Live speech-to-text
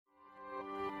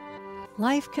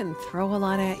Life can throw a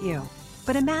lot at you.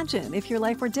 But imagine if your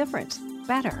life were different,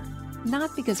 better.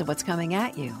 Not because of what's coming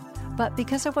at you, but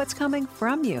because of what's coming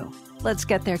from you. Let's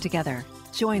get there together.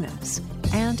 Join us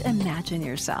and imagine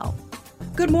yourself.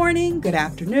 Good morning, good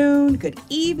afternoon, good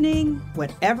evening,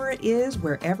 whatever it is,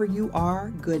 wherever you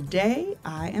are, good day.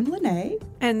 I am Lene.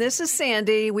 And this is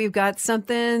Sandy. We've got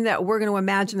something that we're going to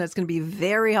imagine that's going to be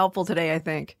very helpful today, I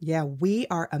think. Yeah, we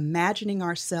are imagining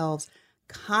ourselves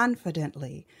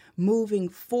confidently moving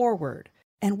forward,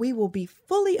 and we will be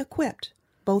fully equipped,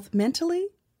 both mentally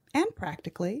and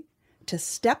practically, to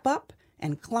step up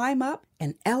and climb up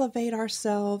and elevate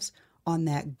ourselves on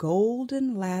that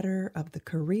golden ladder of the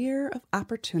career of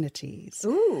opportunities.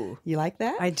 Ooh. You like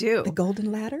that? I do. The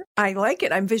golden ladder? I like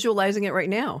it. I'm visualizing it right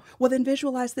now. Well, then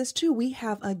visualize this too. We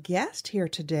have a guest here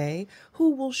today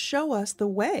who will show us the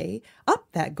way up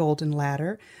that golden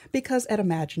ladder, because at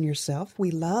Imagine Yourself, we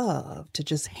love to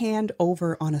just hand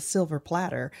over on a silver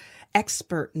platter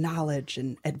expert knowledge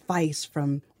and advice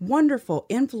from wonderful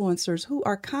influencers who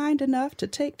are kind enough to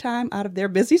take time out of their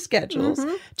busy schedules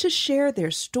to share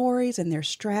their stories and their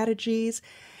strategies.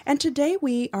 And today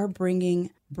we are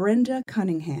bringing Brenda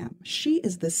Cunningham. She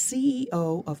is the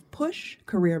CEO of Push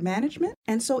Career Management.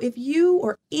 And so if you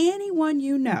or anyone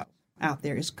you know out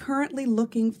there is currently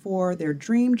looking for their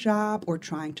dream job or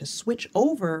trying to switch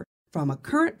over from a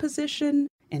current position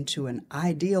into an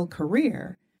ideal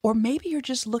career, or maybe you're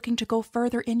just looking to go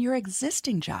further in your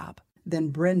existing job, then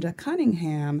Brenda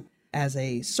Cunningham, as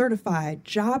a certified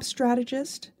job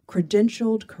strategist,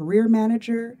 credentialed career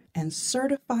manager, and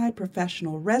certified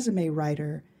professional resume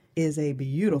writer, is a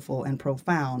beautiful and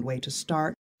profound way to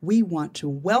start. We want to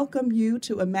welcome you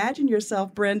to Imagine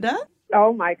Yourself, Brenda.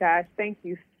 Oh my gosh, thank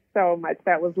you so much.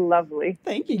 That was lovely.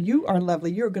 Thank you. You are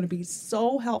lovely. You're going to be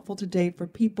so helpful today for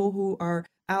people who are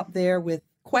out there with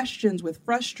questions, with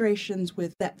frustrations,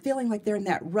 with that feeling like they're in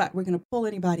that rut. We're going to pull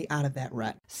anybody out of that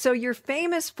rut. So you're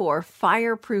famous for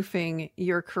fireproofing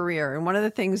your career. And one of the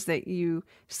things that you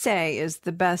say is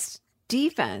the best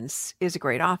defense is a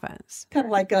great offense. Kind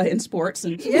of like in sports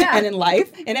and in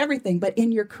life and everything. But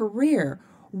in your career,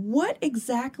 what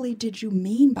exactly did you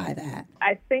mean by that?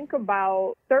 I think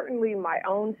about certainly my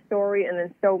own story and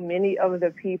then so many of the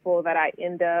people that I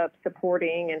end up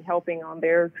supporting and helping on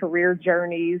their career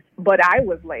journeys. But I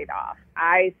was laid off.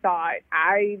 I thought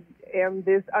I am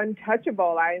this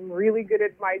untouchable. I'm really good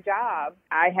at my job.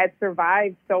 I had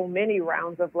survived so many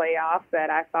rounds of layoffs that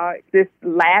I thought this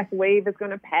last wave is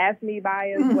going to pass me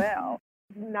by as well.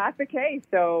 Not the case.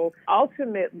 So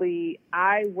ultimately,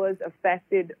 I was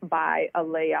affected by a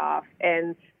layoff.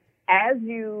 And as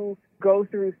you go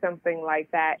through something like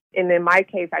that, and in my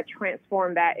case, I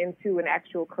transformed that into an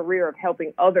actual career of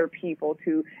helping other people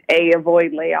to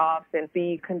avoid layoffs and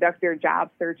conduct their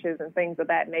job searches and things of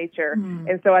that nature.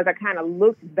 And so as I kind of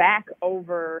looked back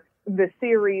over the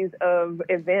series of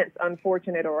events,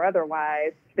 unfortunate or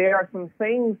otherwise, there are some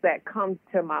things that come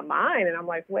to my mind. And I'm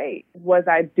like, wait, was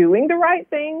I doing the right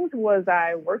things? Was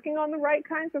I working on the right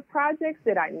kinds of projects?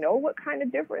 Did I know what kind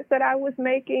of difference that I was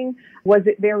making? Was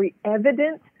it very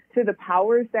evident to the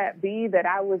powers that be that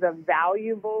I was a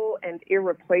valuable and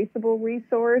irreplaceable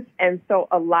resource? And so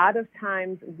a lot of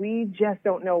times we just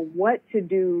don't know what to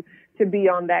do to be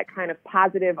on that kind of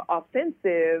positive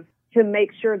offensive to make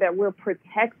sure that we're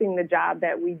protecting the job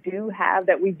that we do have,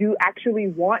 that we do actually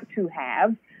want to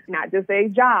have, not just a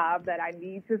job that I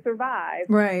need to survive,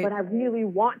 right, but I really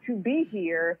want to be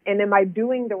here. And am I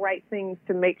doing the right things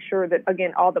to make sure that,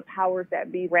 again, all the powers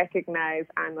that be recognize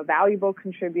I'm a valuable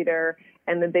contributor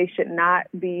and that they should not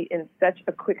be in such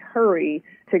a quick hurry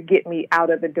to get me out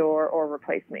of the door or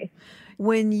replace me.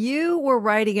 When you were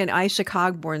writing in Aisha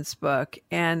Cogborn's book,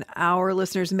 and our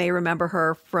listeners may remember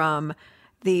her from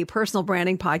the Personal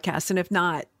Branding Podcast, and if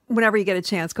not, whenever you get a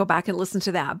chance, go back and listen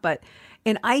to that. But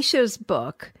in Aisha's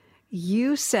book,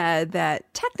 you said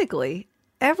that technically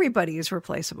everybody is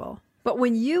replaceable. But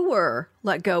when you were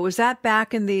let go, was that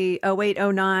back in the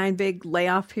 08-09 big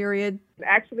layoff period?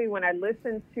 Actually, when I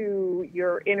listened to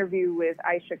your interview with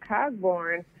Aisha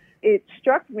Cogborn, it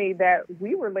struck me that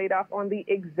we were laid off on the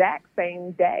exact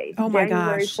same day. Oh my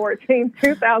January gosh. 14,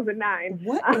 2009.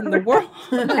 What in the world?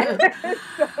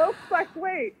 So it's like,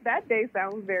 wait, that day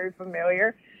sounds very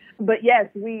familiar. But yes,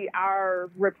 we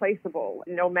are replaceable,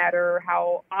 no matter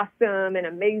how awesome and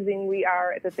amazing we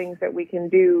are at the things that we can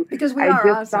do. Because we are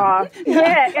awesome. And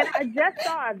I just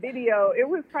saw a video. It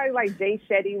was probably like Jay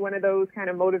Shetty, one of those kind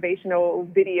of motivational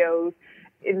videos.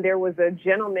 And there was a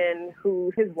gentleman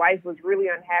who his wife was really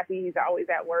unhappy. He's always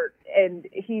at work. And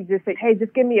he just said, hey,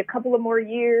 just give me a couple of more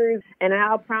years and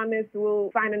I'll promise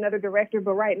we'll find another director.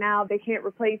 But right now they can't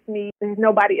replace me. There's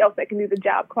nobody else that can do the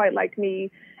job quite like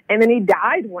me. And then he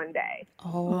died one day.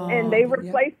 Oh, and they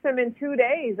replaced him in 2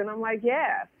 days. And I'm like,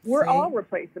 yeah, we're See? all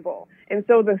replaceable. And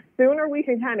so the sooner we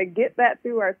can kind of get that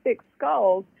through our thick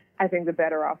skulls, I think the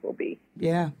better off we'll be.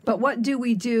 Yeah. But what do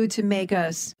we do to make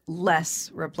us less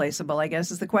replaceable, I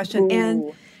guess is the question.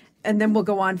 Ooh. And then we'll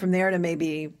go on from there to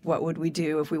maybe what would we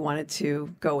do if we wanted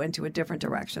to go into a different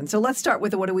direction. So let's start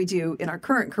with what do we do in our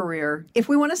current career if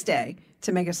we want to stay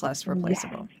to make us less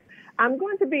replaceable. Yes. I'm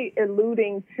going to be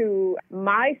alluding to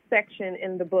my section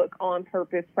in the book, On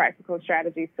Purpose, Practical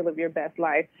Strategies to Live Your Best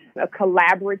Life, a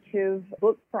collaborative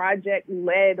book project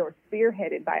led or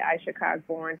spearheaded by Aisha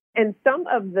Cogburn. And some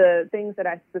of the things that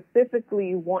I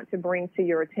specifically want to bring to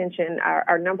your attention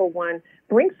are number one,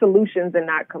 bring solutions and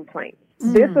not complaints.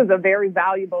 This is a very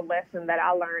valuable lesson that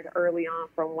I learned early on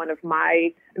from one of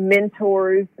my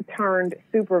mentors turned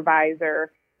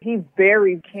supervisor. He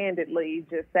very candidly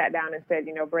just sat down and said,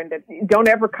 Brenda, don't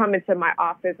ever come into my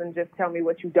office and just tell me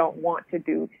what you don't want to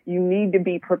do. You need to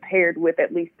be prepared with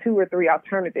at least 2 or 3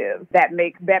 alternatives that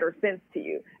make better sense to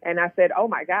you. And I said, oh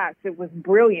my gosh, it was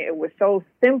brilliant. It was so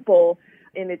simple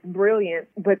in its brilliance,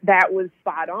 but that was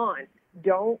spot on.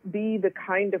 Don't be the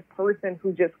kind of person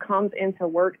who just comes into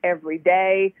work every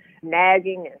day,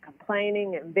 nagging and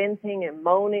complaining and venting and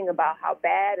moaning about how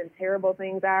bad and terrible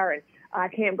things are. And I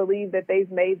can't believe that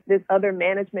they've made this other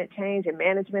management change and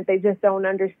management they just don't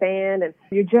understand. And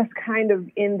you're just kind of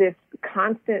in this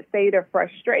constant state of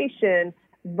frustration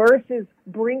versus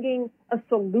bringing a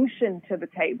solution to the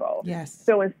table. Yes.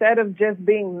 So instead of just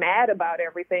being mad about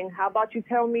everything, how about you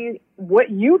tell me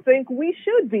what you think we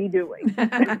should be doing?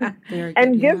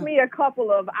 And give me a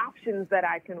couple of options that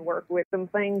I can work with, some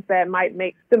things that might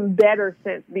make some better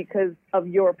sense because of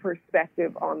your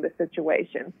perspective on the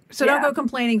situation. So don't go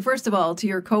complaining, first of all, to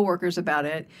your coworkers about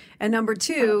it. And number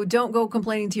 2, don't go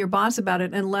complaining to your boss about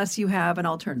it unless you have an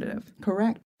alternative.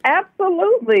 Correct.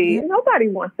 Absolutely. Nobody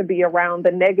wants to be around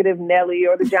the negative Nelly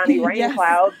or the Johnny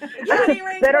Rainclouds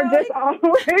that are just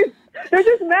always, they're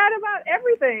just mad about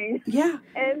everything. Yeah.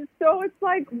 And so it's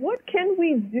like, what can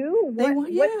we do? They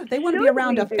want to be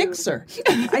around a fixer.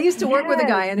 I used to work with a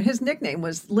guy and his nickname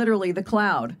was literally the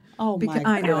Cloud. Oh, my God.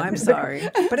 I know, I'm sorry.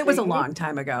 But it was a long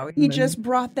time ago. He just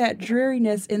brought that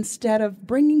dreariness instead of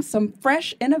bringing some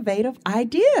fresh, innovative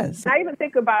ideas. I even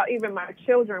think about even my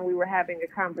children. We were having a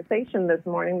conversation this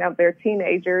morning. Now they're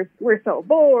teenagers. We're so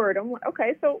bored. I'm like,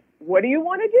 okay, so what do you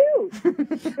want to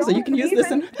do? So you can use this.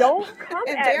 Don't come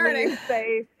at me and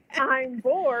say, I'm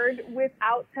bored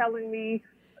without telling me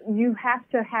you have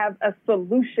to have a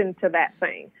solution to that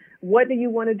thing. What do you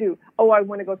want to do? Oh, I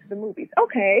want to go to the movies.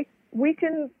 Okay, we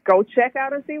can go check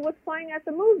out and see what's playing at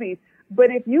the movies. But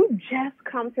if you just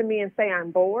come to me and say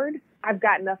I'm bored, I've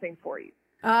got nothing for you.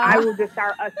 I will just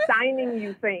start assigning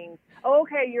you things.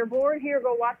 Okay, you're bored. Here,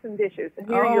 go wash some dishes.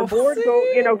 Here, you're bored.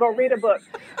 Go read a book.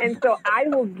 And so I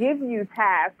will give you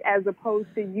tasks as opposed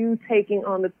to you taking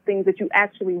on the things that you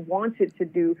actually wanted to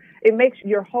do. It makes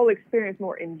your whole experience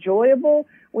more enjoyable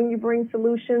when you bring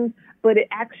solutions, but it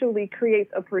actually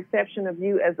creates a perception of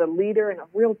you as a leader and a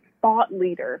real thought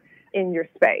leader in your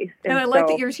space. And I like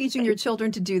that you're teaching your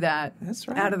children to do that. That's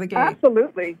right. Out of the gate.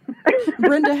 Absolutely.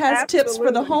 Brenda has tips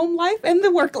for the home life and the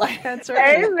work life. That's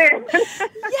right. Amen.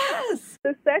 Yes.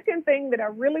 The second thing that I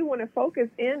really want to focus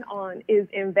in on is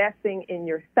investing in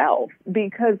yourself,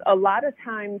 because a lot of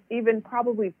times, even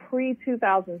probably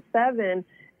pre-2007,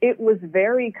 it was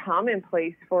very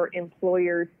commonplace for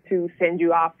employers to send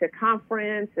you off to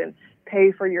conference and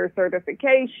pay for your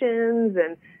certifications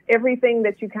and everything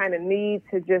that you kind of need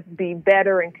to just be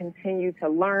better and continue to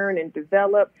learn and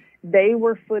develop. They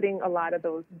were footing a lot of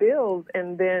those bills.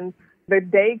 And then the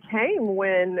day came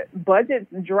when budgets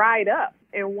dried up.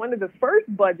 And one of the first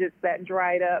budgets that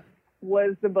dried up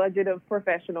was the budget of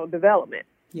professional development.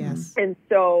 Yes. And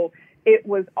so it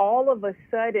was all of a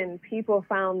sudden people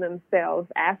found themselves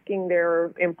asking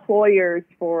their employers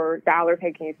for dollars.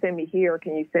 Hey, can you send me here?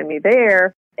 Can you send me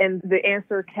there? And the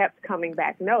answer kept coming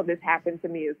back, no, this happened to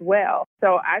me as well.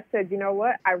 So I said, you know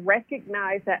what? I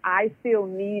recognize that I still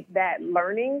need that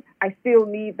learning. I still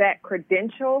need that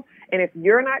credential. And if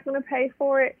you're not going to pay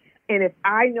for it, and if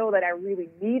I know that I really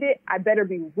need it, I better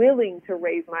be willing to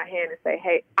raise my hand and say,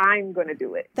 hey, I'm going to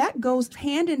do it. That goes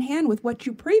hand in hand with what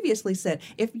you previously said.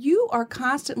 If you are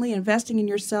constantly investing in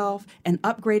yourself and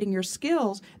upgrading your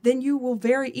skills, then you will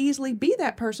very easily be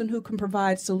that person who can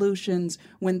provide solutions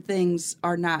when things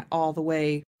are not all the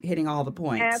way hitting all the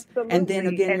points. Absolutely. And then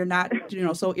again, you're not,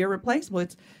 so irreplaceable.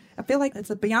 I feel like it's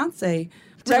a Beyonce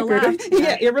record.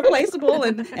 Yeah, irreplaceable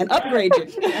and upgrade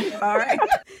you. All right.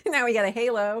 Now we got a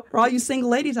halo. For all you single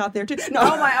ladies out there too. No.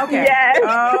 Oh my, okay. Yes.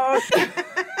 Oh.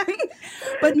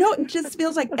 But no, it just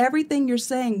feels like everything you're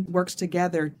saying works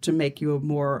together to make you a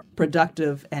more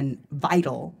productive and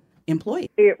vital employee.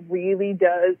 It really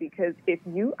does, because if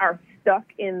you are stuck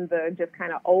in the just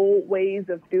kind of old ways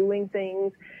of doing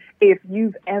things, if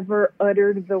you've ever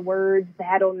uttered the words,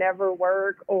 that'll never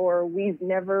work, or we've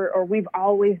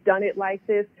always done it like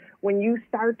this, when you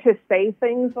start to say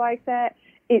things like that,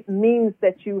 it means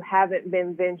that you haven't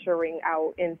been venturing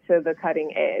out into the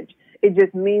cutting edge. It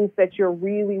just means that you're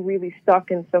really, really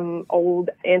stuck in some old,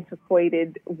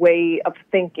 antiquated way of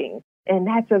thinking. And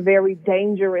that's a very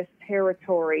dangerous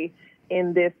territory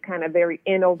in this kind of very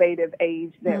innovative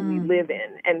age that we live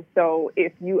in. And so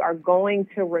if you are going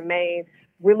to remain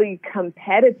really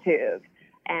competitive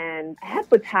and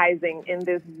appetizing in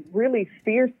this really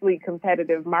fiercely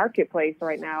competitive marketplace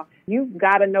right now, you've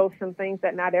got to know some things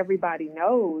that not everybody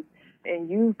knows.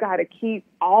 And you've got to keep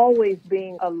always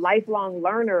being a lifelong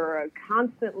learner,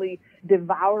 constantly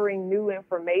devouring new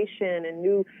information and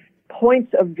new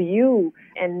points of view,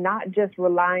 and not just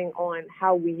relying on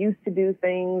how we used to do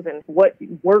things and what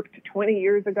worked 20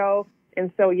 years ago. And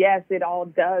so, yes, it all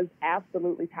does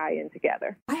absolutely tie in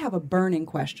together. I have a burning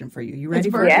question for you. You ready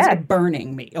for burning. it? Yes. It's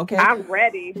burning me, okay? I'm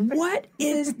ready. What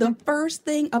is the first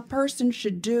thing a person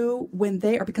should do when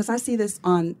they are, because I see this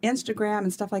on Instagram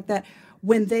and stuff like that,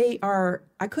 when they are,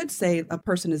 I could say a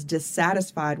person is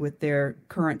dissatisfied with their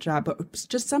current job, but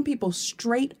just some people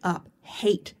straight up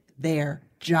hate their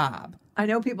job. I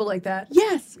know people like that.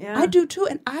 Yes, Yeah. I do too.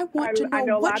 And I want to I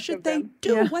know what lots should of they them.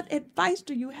 do? Yeah. What advice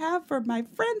do you have for my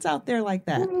friends out there like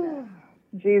that?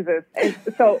 Jesus. And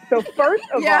so first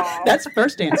of Yeah. all, That's the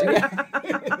first answer. Yeah.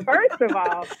 first of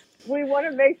all, we want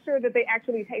to make sure that they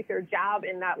actually hate their job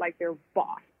and not like their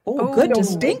boss. Oh, good So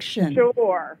distinction.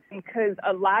 Sure, because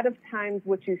a lot of times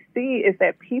what you see is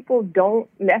that people don't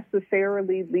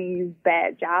necessarily leave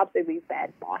bad jobs, they leave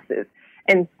bad bosses.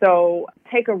 And so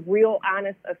take a real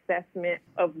honest assessment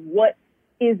of what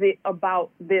is it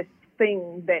about this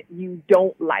thing that you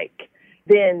don't like.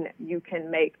 Then you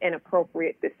can make an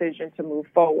appropriate decision to move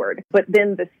forward. But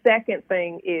then the second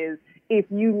thing is, if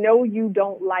you know you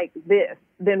don't like this,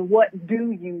 then what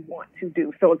do you want to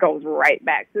do? So it goes right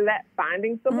back to that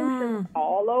finding solutions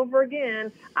all over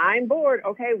again. I'm bored.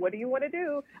 Okay, what do you want to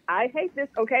do? I hate this.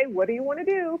 Okay, what do you want to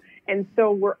do? And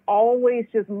so we're always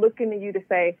just looking at you to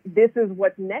say, this is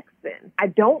what's next then. I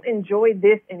don't enjoy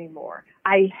this anymore.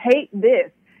 I hate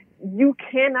this. You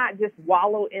cannot just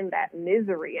wallow in that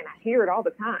misery. And I hear it all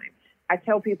the time. I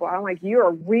tell people, I'm like,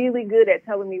 you're really good at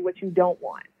telling me what you don't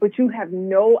want, but you have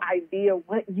no idea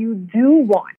what you do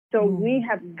want. So we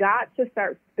have got to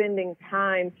start spending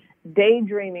time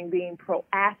daydreaming, being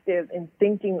proactive, and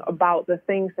thinking about the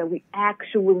things that we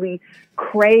actually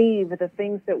crave, the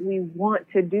things that we want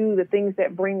to do, the things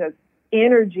that bring us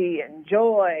energy and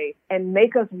joy and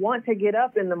make us want to get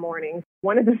up in the morning.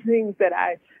 One of the things that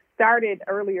I started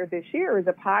earlier this year is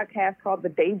a podcast called The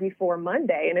Day Before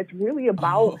Monday. And it's really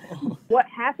about what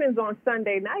happens on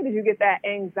Sunday night is you get that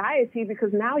anxiety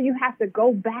because now you have to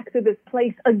go back to this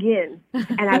place again.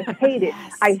 And I hate it.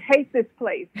 I hate this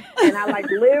place. And I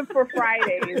live for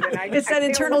Fridays. And It's that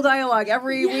internal dialogue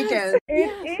every weekend.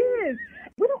 It is.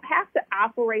 We don't have to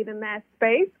operate in that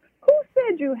space. Who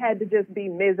said you had to just be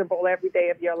miserable every day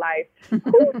of your life?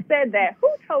 Who said that? Who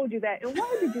told you that? And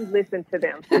why did you listen to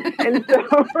them? And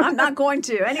so I'm not going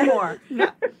to anymore.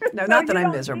 No, not that I'm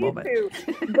miserable, but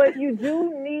you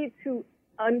do need to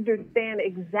understand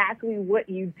exactly what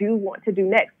you do want to do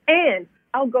next. And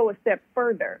I'll go a step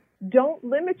further. Don't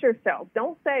limit yourself.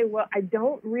 Don't say, well, I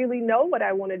don't really know what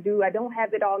I want to do. I don't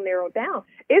have it all narrowed down.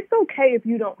 It's okay if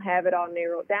you don't have it all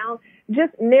narrowed down.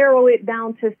 Just narrow it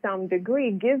down to some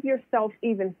degree. Give yourself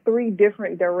even 3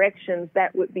 different directions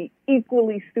that would be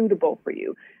equally suitable for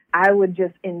you. I would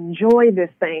just enjoy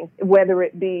this thing, whether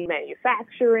it be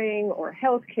manufacturing or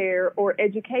healthcare or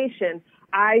education.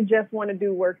 I just want to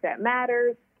do work that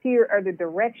matters. Here are the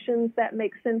directions that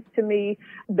make sense to me.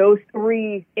 Those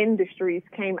 3 industries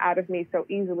came out of me so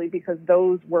easily because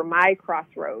those were my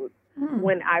crossroads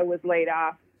when I was laid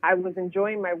off. I was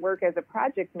enjoying my work as a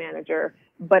project manager,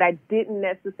 but I didn't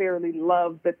necessarily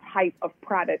love the type of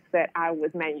products that I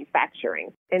was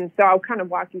manufacturing. And so I'll kind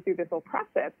of walk you through this whole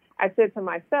process. I said to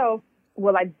myself,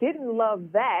 well, I didn't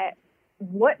love that.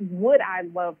 What would I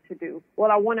love to do? Well,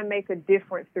 I want to make a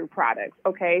difference through products.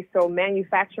 Okay, so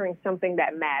manufacturing something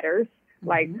that matters,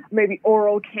 like maybe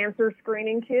oral cancer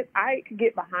screening kits. I could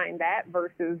get behind that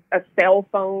versus a cell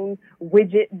phone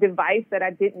widget device that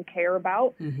I didn't care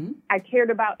about. I cared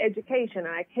about education,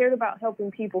 and I cared about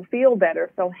helping people feel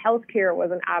better. So healthcare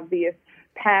was an obvious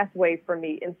pathway for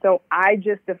me. And so I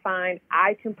just defined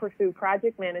I can pursue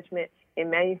project management in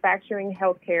manufacturing,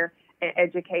 healthcare, and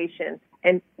education.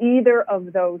 And either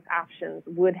of those options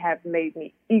would have made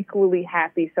me equally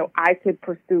happy, so I could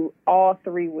pursue all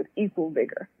three with equal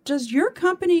vigor. Does your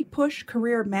company Push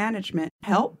Career Management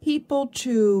help people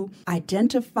to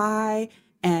identify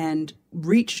and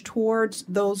reach towards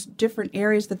those different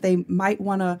areas that they might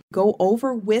want to go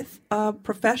over with a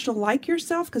professional like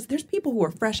yourself? Because there's people who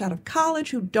are fresh out of college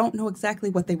who don't know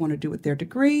exactly what they want to do with their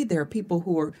degree. There are people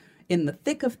who are in the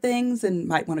thick of things and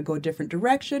might want to go a different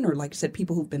direction, or like you said,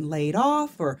 people who've been laid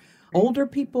off, or older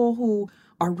people who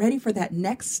are ready for that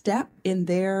next step in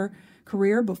their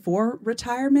career before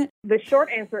retirement? The short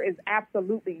answer is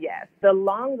absolutely yes. The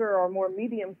longer or more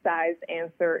medium-sized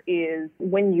answer is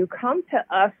when you come to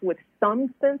us with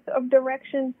some sense of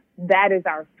direction, that is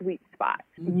our sweet spot.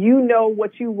 You know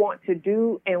what you want to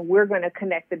do, and we're going to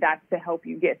connect the dots to help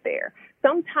you get there.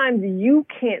 Sometimes you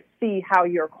can't see how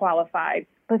you're qualified,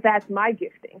 but that's my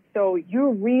gifting. So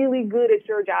you're really good at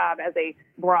your job as a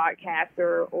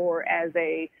broadcaster or as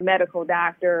a medical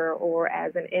doctor or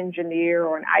as an engineer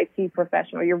or an IT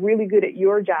professional. You're really good at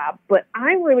your job, but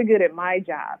I'm really good at my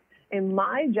job. And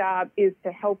my job is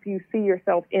to help you see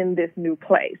yourself in this new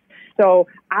place. So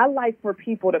I like for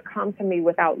people to come to me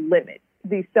without limits.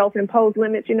 These self-imposed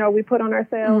limits, we put on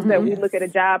ourselves, that we look at a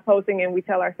job posting and we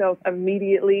tell ourselves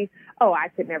immediately, oh, I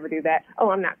could never do that.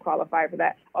 Oh, I'm not qualified for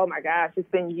that. Oh my gosh, it's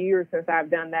been years since I've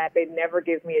done that. They never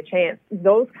give me a chance.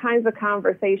 Those kinds of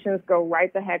conversations go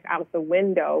right the heck out the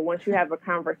window. Once you have a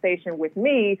conversation with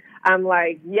me, I'm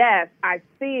like, yes, I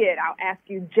see it. I'll ask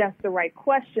you just the right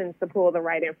questions to pull the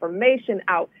right information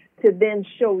out to then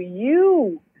show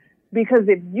you. Because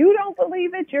if you don't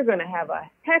believe it, you're going to have a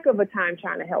heck of a time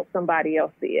trying to help somebody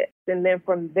else see it. And then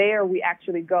from there, we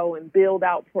actually go and build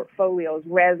out portfolios,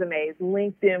 resumes,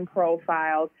 LinkedIn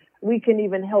profiles. We can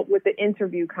even help with the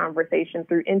interview conversation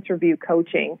through interview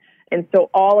coaching. And so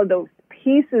all of those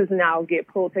pieces now get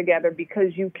pulled together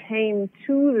because you came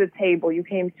to the table, you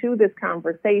came to this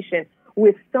conversation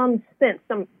with some sense,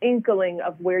 some inkling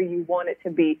of where you want it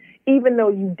to be, even though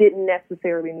you didn't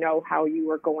necessarily know how you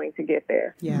were going to get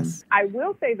there. Yes. I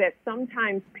will say that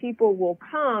sometimes people will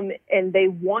come and they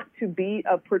want to be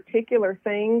a particular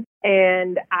thing,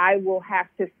 and I will have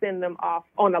to send them off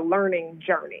on a learning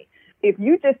journey. If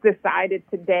you just decided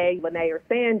today, Lene or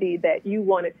Sandy, that you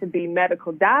wanted to be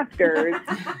medical doctors,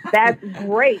 that's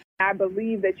great. I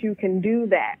believe that you can do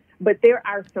that. But there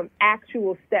are some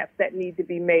actual steps that need to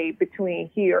be made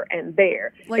between here and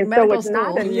there. Like and medical so it's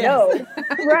school. not a no.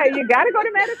 Right. You got to go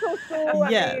to medical school.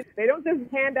 Yes. I mean, they don't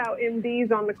just hand out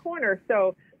MDs on the corner.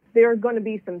 So there are going to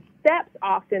be some steps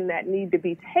often that need to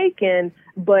be taken,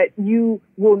 but you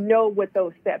will know what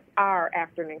those steps are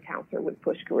after an encounter with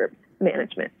Push Career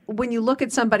Management. When you look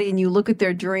at somebody and you look at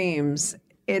their dreams,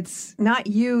 it's not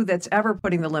you that's ever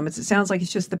putting the limits. It sounds like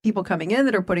it's just the people coming in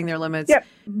that are putting their limits. Yep.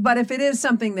 But if it is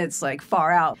something that's like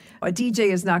far out, a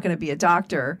DJ is not going to be a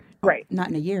doctor. Right. Not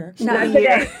in a year. Not Not a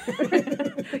year.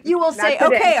 today. You will say,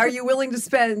 today. okay, are you willing to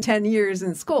spend 10 years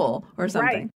in school or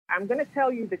something? Right. I'm going to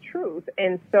tell you the truth.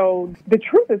 And so the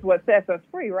truth is what sets us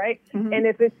free, right? And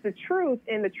if it's the truth,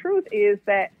 and the truth is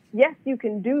that, yes, you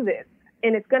can do this.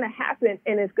 And it's going to happen,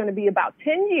 and it's going to be about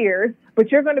 10 years,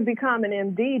 but you're going to become an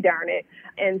MD, darn it.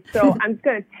 And so I'm just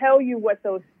going to tell you what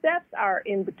those steps are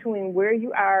in between where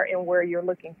you are and where you're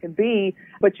looking to be,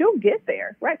 but you'll get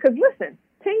there, right? Because listen,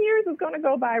 10 years is going to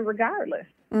go by regardless.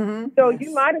 So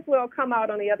you might as well come out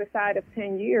on the other side of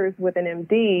 10 years with an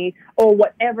MD or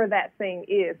whatever that thing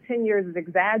is. 10 years is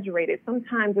exaggerated.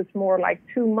 Sometimes it's more like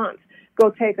 2 months. Go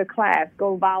take a class,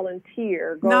 go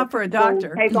volunteer. Go, Not for a doctor.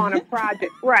 Go take on a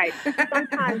project. Right.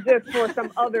 Sometimes just for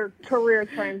some other career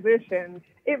transition.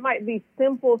 It might be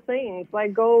simple things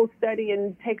like go study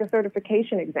and take a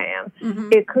certification exam.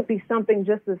 It could be something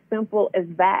just as simple as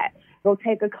that. Go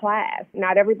take a class.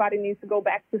 Not everybody needs to go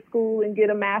back to school and get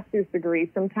a master's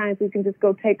degree. Sometimes we can just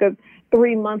go take a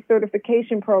 3-month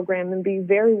certification program and be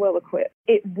very well equipped.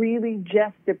 It really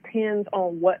just depends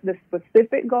on what the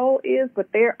specific goal is, but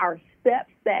there are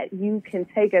steps that you can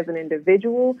take as an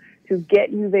individual to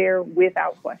get you there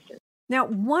without question. Now,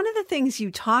 one of the things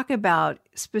you talk about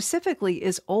specifically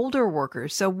is older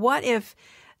workers. So what if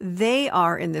they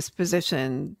are in this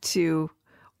position to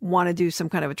want to do some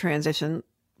kind of a transition?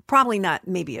 Probably not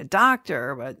maybe a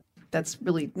doctor, but That's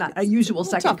really not a usual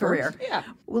second tougher. career. Yeah.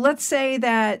 Well, let's say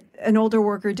that an older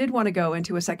worker did want to go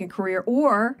into a second career,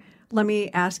 or let me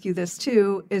ask you this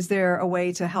too, is there a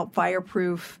way to help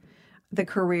fireproof the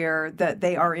career that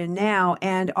they are in now?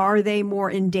 And are they more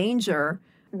in danger?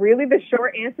 Really, the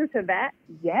short answer to that,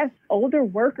 yes, older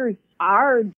workers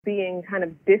are being kind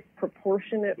of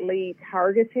disproportionately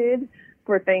targeted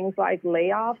for things like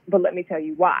layoffs, but let me tell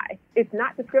you why. It's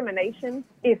not discrimination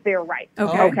if they're right.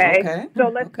 Okay. So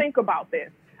let's think about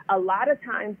this. A lot of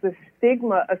times the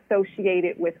stigma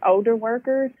associated with older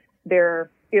workers, their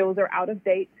skills are out of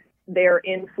date, they're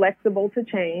inflexible to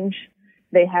change,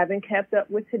 they haven't kept up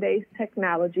with today's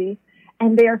technology,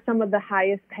 and they are some of the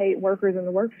highest paid workers in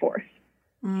the workforce.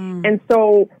 And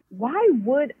so why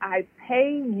would I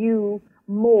pay you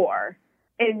more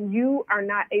and you are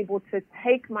not able to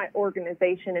take my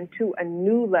organization into a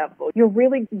new level? You're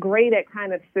really great at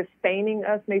kind of sustaining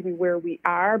us maybe where we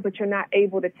are, but you're not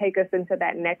able to take us into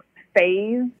that next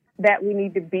phase that we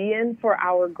need to be in for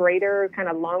our greater kind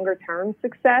of longer term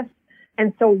success.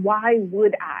 And so why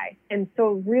would I? And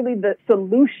so really the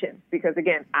solution, because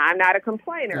again, I'm not a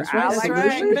complainer. That's right. I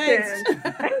like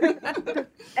solutions.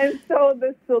 And so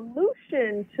the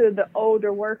solution to the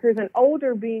older workers, and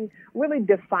older being really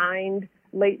defined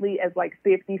lately as like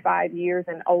 55 years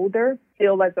and older,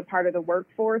 still as a part of the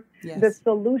workforce, the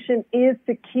solution is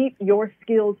to keep your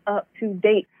skills up to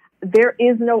date. There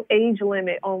is no age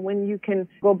limit on when you can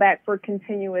go back for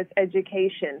continuous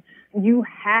education. You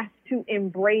have to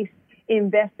embrace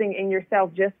investing in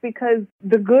yourself, just because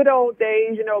the good old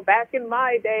days, back in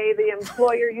my day, the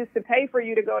employer used to pay for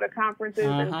you to go to conferences,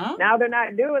 and now they're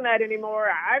not doing that anymore.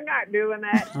 I'm not doing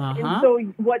that. And so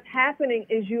what's happening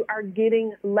is you are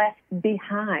getting left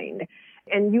behind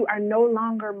and you are no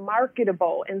longer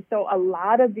marketable. And so a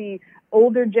lot of the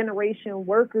older generation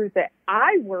workers that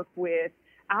I work with,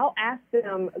 I'll ask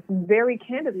them very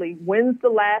candidly, when's the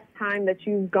last time that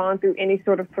you've gone through any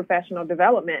sort of professional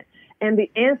development? And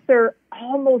the answer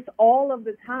almost all of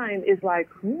the time is like,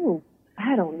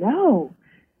 I don't know.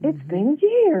 It's been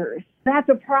years. That's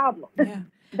a problem. Yeah.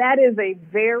 That is a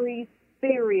very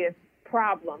serious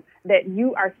problem, that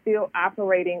you are still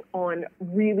operating on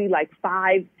really like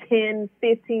 5, 10,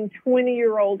 15,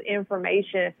 20-year-old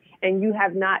information, and you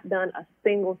have not done a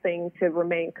single thing to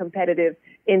remain competitive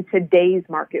in today's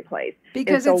marketplace.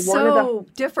 Because it's so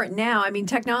different now. I mean,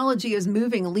 technology is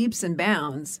moving leaps and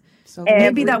bounds. So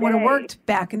maybe that would have worked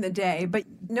back in the day, but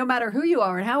no matter who you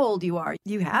are and how old you are,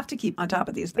 you have to keep on top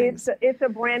of these things. It's a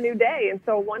brand new day. And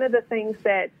so one of the things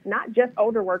that not just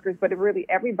older workers, but really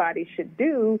everybody should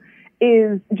do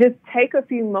is just take a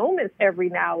few moments every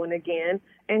now and again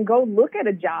and go look at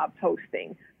a job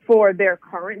posting for their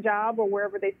current job or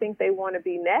wherever they think they want to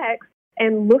be next,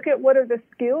 and look at what are the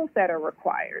skills that are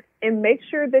required, and make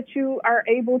sure that you are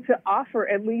able to offer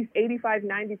at least 85,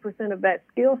 90% of that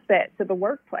skill set to the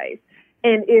workplace.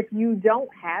 And if you don't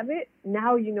have it,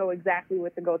 now you know exactly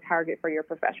what to go target for your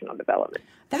professional development.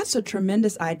 That's a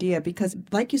tremendous idea because,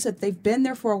 like you said, they've been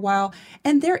there for a while,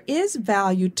 and there is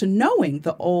value to knowing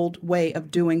the old way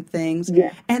of doing things.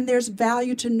 Yeah. And there's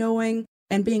value to knowing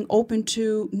and being open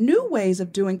to new ways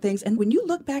of doing things. And when you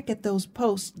look back at those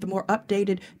posts, the more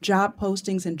updated job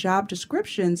postings and job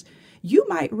descriptions, you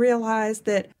might realize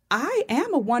that I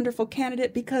am a wonderful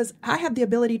candidate because I have the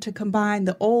ability to combine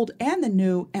the old and the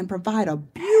new and provide a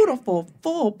beautiful,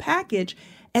 full package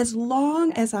as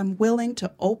long as I'm willing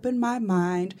to open my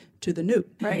mind to the new.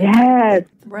 Right. Yes.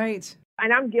 Right.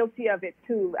 And I'm guilty of it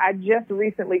too. I just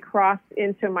recently crossed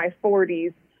into my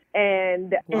 40s.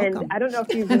 And I don't know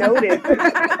if you've noticed.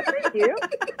 Thank you.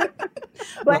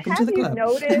 But have you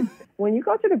noticed when you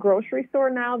go to the grocery store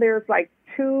now, there's like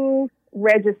 2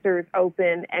 registers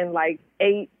open and like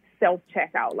 8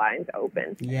 self-checkout lines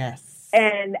open. Yes.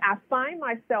 And I find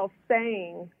myself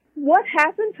saying, what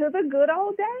happened to the good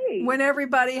old days? When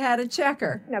everybody had a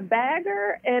checker. A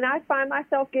bagger, and I find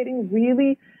myself getting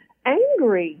really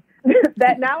angry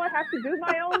that now I have to do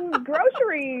my own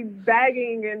grocery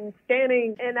bagging and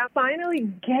scanning, and I finally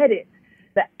get it.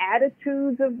 The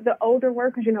attitudes of the older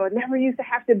workers, it never used to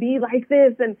have to be like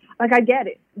this, and like I get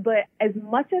it. But as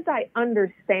much as I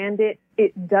understand it,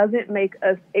 it doesn't make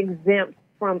us exempt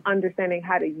from understanding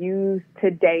how to use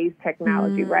today's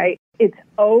technology, right? It's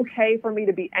okay for me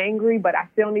to be angry, but I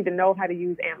still need to know how to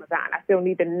use Amazon. I still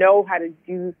need to know how to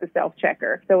use the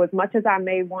self-checker. So as much as I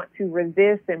may want to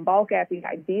resist and balk at the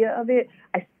idea of it,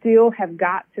 I still have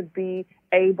got to be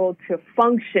able to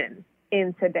function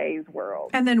in today's world.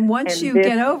 And then once you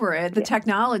get over it, the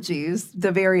technologies,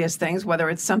 the various things, whether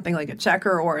it's something like a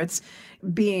checker or it's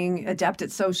being adept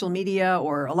at social media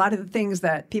or a lot of the things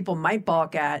that people might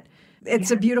balk at,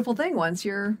 It's a beautiful thing once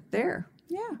you're there.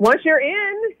 Yeah. Once you're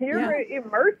in, you're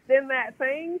immersed in that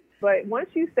thing. But once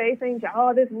you say things,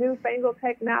 oh, this newfangled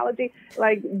technology,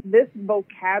 like this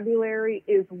vocabulary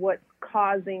is what's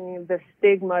causing the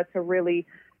stigma to really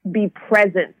be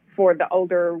present for the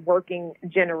older working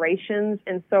generations.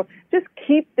 And so just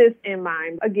keep this in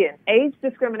mind. Again, age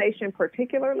discrimination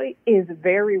particularly is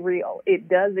very real. It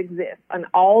does exist. And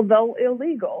although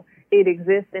illegal, it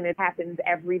exists and it happens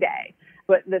every day.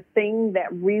 But the thing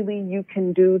that really you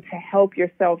can do to help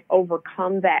yourself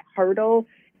overcome that hurdle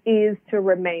is to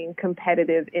remain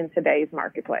competitive in today's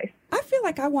marketplace. I feel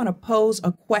like I want to pose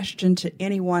a question to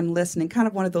anyone listening, kind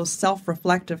of one of those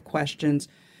self-reflective questions.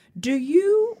 Do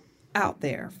you out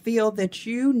there feel that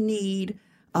you need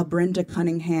a Brenda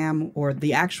Cunningham or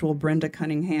the actual Brenda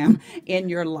Cunningham in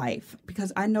your life?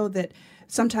 Because I know that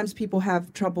sometimes people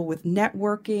have trouble with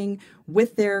networking,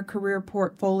 with their career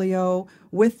portfolio,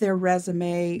 with their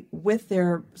resume, with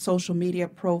their social media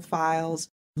profiles,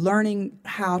 learning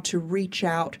how to reach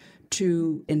out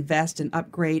to invest and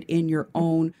upgrade in your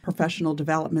own professional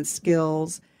development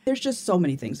skills. There's just so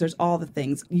many things. There's all the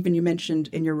things. Even you mentioned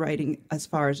in your writing as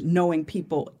far as knowing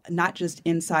people, not just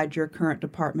inside your current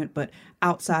department, but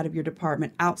outside of your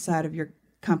department, outside of your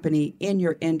company, in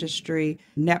your industry.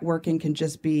 Networking can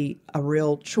just be a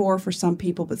real chore for some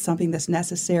people, but something that's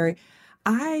necessary.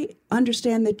 I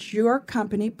understand that your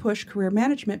company, Push Career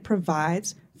Management,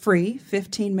 provides free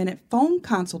 15-minute phone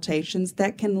consultations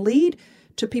that can lead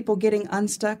to people getting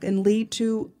unstuck and lead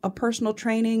to a personal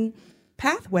training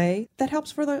pathway that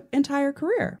helps for the entire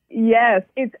career. Yes,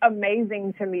 it's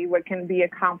amazing to me what can be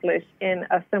accomplished in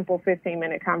a simple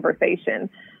 15-minute conversation.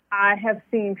 I have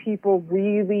seen people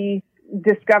really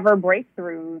discover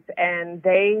breakthroughs and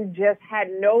they just had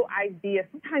no idea.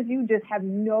 Sometimes you just have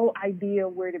no idea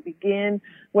where to begin,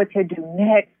 what to do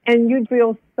next, and you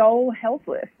feel so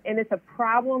helpless. And it's a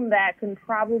problem that can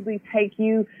probably take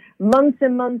you months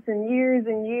and months and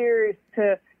years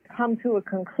to come to a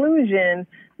conclusion.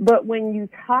 But when you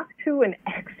talk to an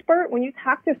expert, when you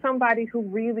talk to somebody who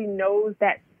really knows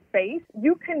that space,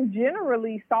 you can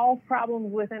generally solve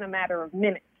problems within a matter of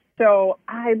minutes. So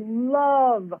I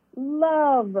love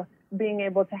being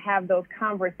able to have those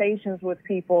conversations with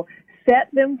people, set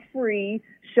them free,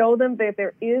 show them that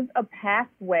there is a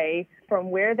pathway from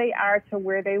where they are to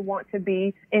where they want to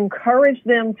be, encourage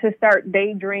them to start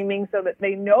daydreaming so that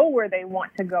they know where they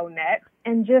want to go next,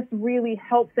 and just really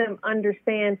help them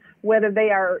understand whether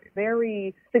they are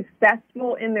very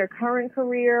successful in their current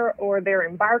career or they're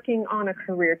embarking on a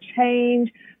career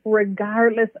change,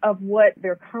 regardless of what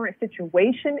their current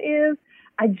situation is.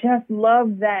 I just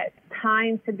love that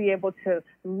time to be able to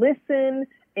listen,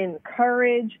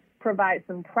 encourage, provide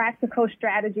some practical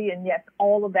strategy, and yes,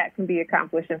 all of that can be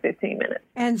accomplished in 15 minutes.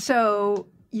 And so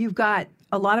you've got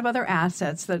a lot of other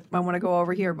assets that I want to go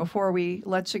over here before we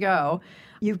let you go.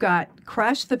 You've got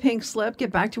Crush the Pink Slip,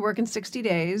 Get Back to Work in 60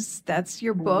 Days. That's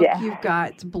your book. Yeah. You've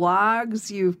got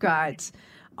blogs. You've got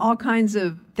all kinds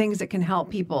of things that can help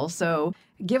people. So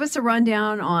give us a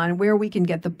rundown on where we can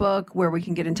get the book, where we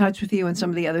can get in touch with you, and some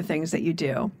of the other things that you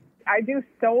do. I do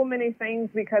so many things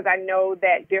because I know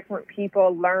that different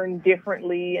people learn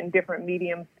differently and different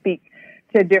mediums speak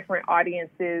to different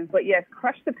audiences. But yes,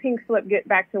 Crush the Pink Slip, Get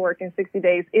Back to Work in 60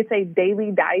 Days. It's a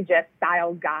daily digest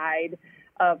style guide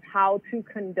of how to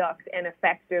conduct an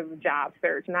effective job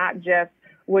search, not just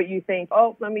what you think,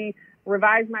 oh, let me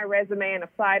revise my resume and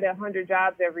apply to 100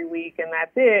 jobs every week and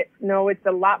that's it. No, it's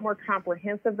a lot more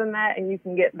comprehensive than that, and you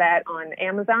can get that on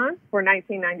Amazon for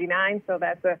 $19.99. So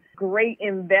that's a great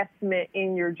investment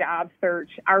in your job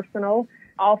search arsenal.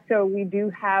 Also, we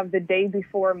do have the Day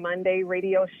Before Monday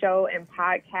radio show and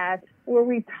podcast where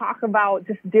we talk about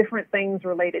just different things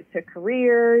related to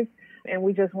careers. And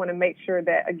we just want to make sure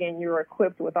that, again, you're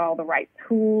equipped with all the right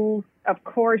tools. Of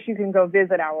course, you can go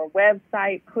visit our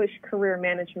website,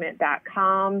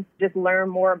 pushcareermanagement.com. Just learn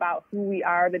more about who we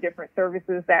are, the different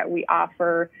services that we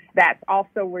offer. That's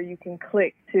also where you can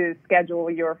click to schedule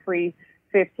your free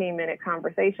 15-minute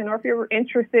conversation. Or if you're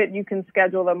interested, you can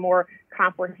schedule a more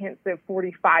comprehensive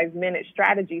 45-minute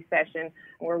strategy session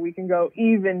where we can go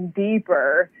even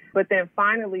deeper. But then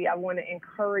finally, I want to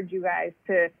encourage you guys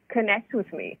to connect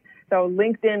with me. So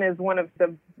LinkedIn is one of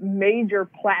the major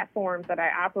platforms that I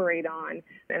operate on,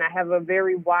 and I have a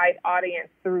very wide audience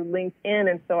through LinkedIn.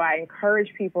 And so I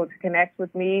encourage people to connect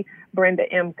with me,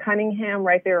 Brenda M. Cunningham,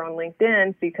 right there on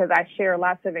LinkedIn, because I share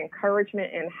lots of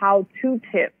encouragement and how-to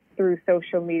tips through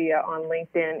social media on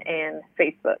LinkedIn and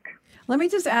Facebook. Let me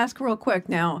just ask real quick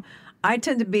now. I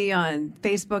tend to be on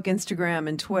Facebook, Instagram,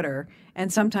 and Twitter,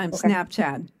 and sometimes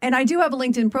Snapchat. And I do have a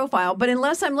LinkedIn profile, but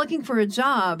unless I'm looking for a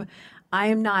job, I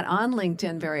am not on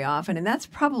LinkedIn very often, and that's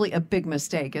probably a big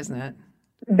mistake, isn't it?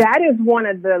 That is one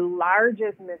of the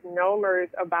largest misnomers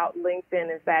about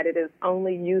LinkedIn, is that it is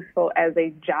only useful as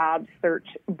a job search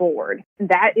board.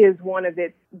 That is one of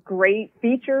its great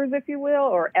features, if you will,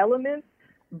 or elements,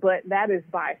 but that is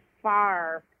by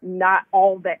far not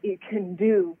all that it can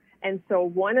do. And so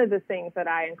one of the things that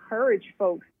I encourage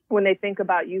folks when they think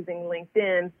about using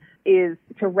LinkedIn is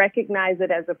to recognize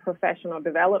it as a professional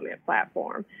development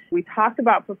platform. We talked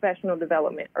about professional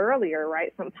development earlier,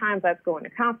 right? Sometimes that's going to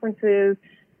conferences,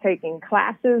 taking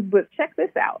classes, but check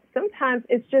this out. Sometimes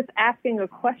it's just asking a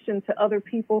question to other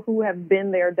people who have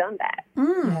been there, done that,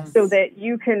 so that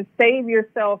you can save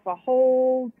yourself a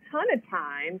whole ton of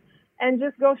time and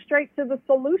just go straight to the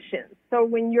solution. So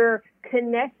when you're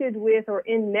connected with or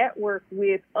in network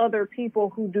with other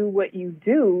people who do what you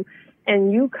do,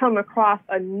 and you come across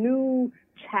a new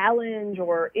challenge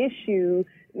or issue,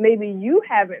 maybe you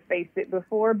haven't faced it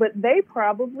before, but they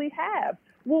probably have.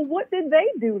 Well, what did they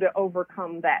do to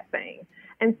overcome that thing?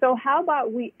 And so how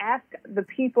about we ask the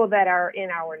people that are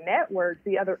in our network,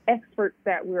 the other experts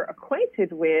that we're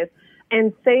acquainted with,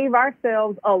 and save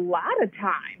ourselves a lot of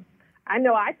time. I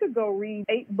know I could go read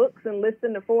 8 books and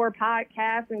listen to 4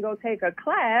 podcasts and go take a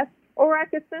class, or I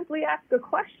could simply ask a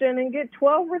question and get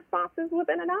 12 responses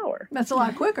within an hour. That's a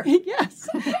lot quicker. Yes.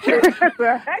 That's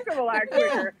a heck of a lot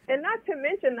quicker. And not to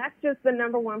mention, that's just the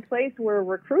number one place where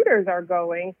recruiters are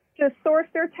going to source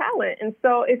their talent. And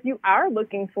so if you are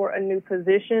looking for a new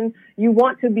position, you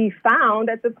want to be found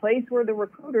at the place where the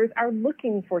recruiters are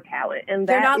looking for talent. And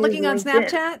they're not looking on LinkedIn.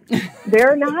 Snapchat?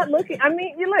 They're not looking. I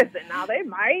mean, you listen, now they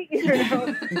might,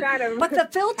 kind of but the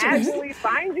filters casually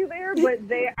find you there, but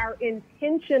they are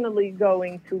intentionally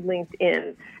going to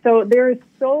LinkedIn. So there is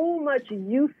so much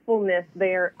usefulness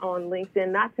there on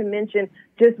LinkedIn, not to mention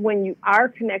just when you are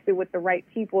connected with the right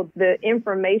people, the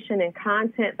information and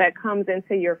content that comes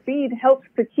into your feed helps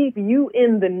to keep you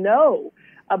in the know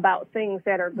about things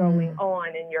that are going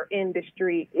on in your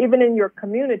industry, even in your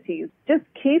communities. Just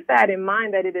keep that in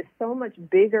mind, that it is so much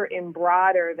bigger and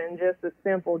broader than just a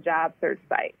simple job search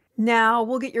site. Now,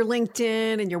 we'll get your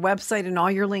LinkedIn and your website and all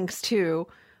your links too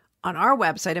on our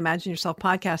website,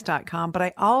 imagineyourselfpodcast.com. But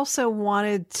I also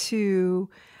wanted to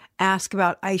ask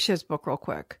about Aisha's book real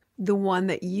quick, the one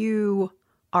that you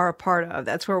are a part of.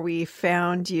 That's where we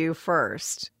found you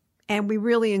first. And we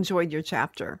really enjoyed your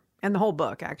chapter and the whole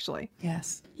book, actually.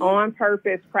 Yes. On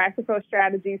Purpose, Practical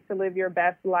Strategies to Live Your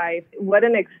Best Life. What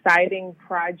an exciting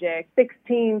project.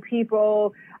 16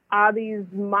 people, all these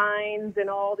minds and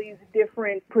all these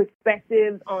different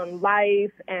perspectives on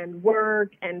life and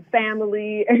work and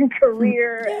family and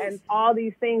career and all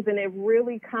these things. And it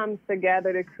really comes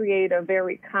together to create a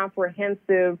very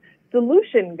comprehensive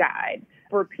solution guide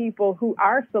for people who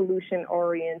are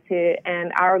solution-oriented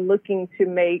and are looking to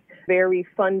make very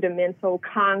fundamental,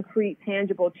 concrete,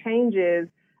 tangible changes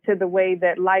to the way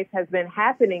that life has been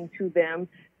happening to them,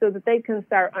 so that they can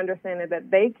start understanding that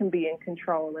they can be in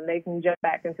control and they can jump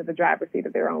back into the driver's seat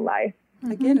of their own life.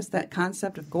 Again, it's that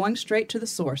concept of going straight to the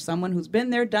source, someone who's been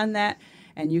there, done that,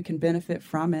 and you can benefit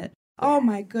from it. Oh,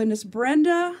 my goodness,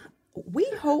 Brenda. We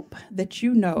hope that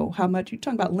you know how much, you're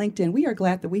talking about LinkedIn. We are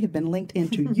glad that we have been linked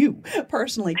into you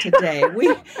personally today.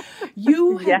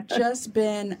 You have just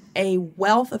been a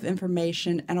wealth of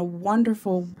information and a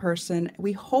wonderful person.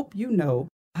 We hope you know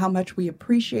how much we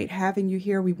appreciate having you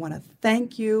here. We want to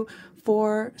thank you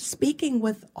for speaking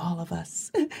with all of us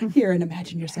here in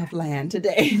Imagine Yourself Land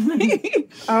today.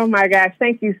 Oh my gosh,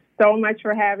 thank you so much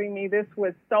for having me. This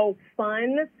was so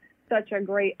fun. Such a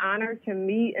great honor to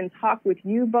meet and talk with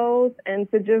you both, and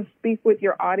to just speak with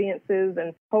your audiences,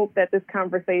 and hope that this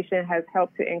conversation has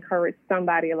helped to encourage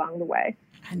somebody along the way.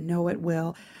 I know it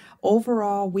will.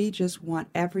 Overall, we just want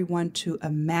everyone to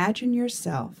imagine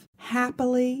yourself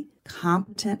happily,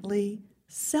 competently,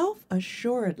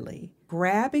 self-assuredly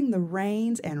grabbing the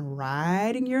reins and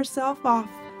riding yourself off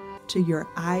to your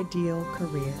ideal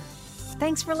career.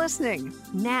 Thanks for listening.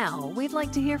 Now, we'd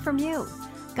like to hear from you.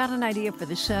 Got an idea for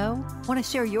the show? Want to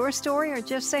share your story or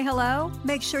just say hello?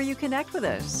 Make sure you connect with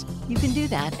us. You can do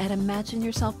that at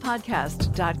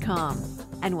imagineyourselfpodcast.com.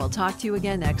 And we'll talk to you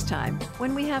again next time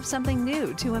when we have something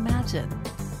new to imagine.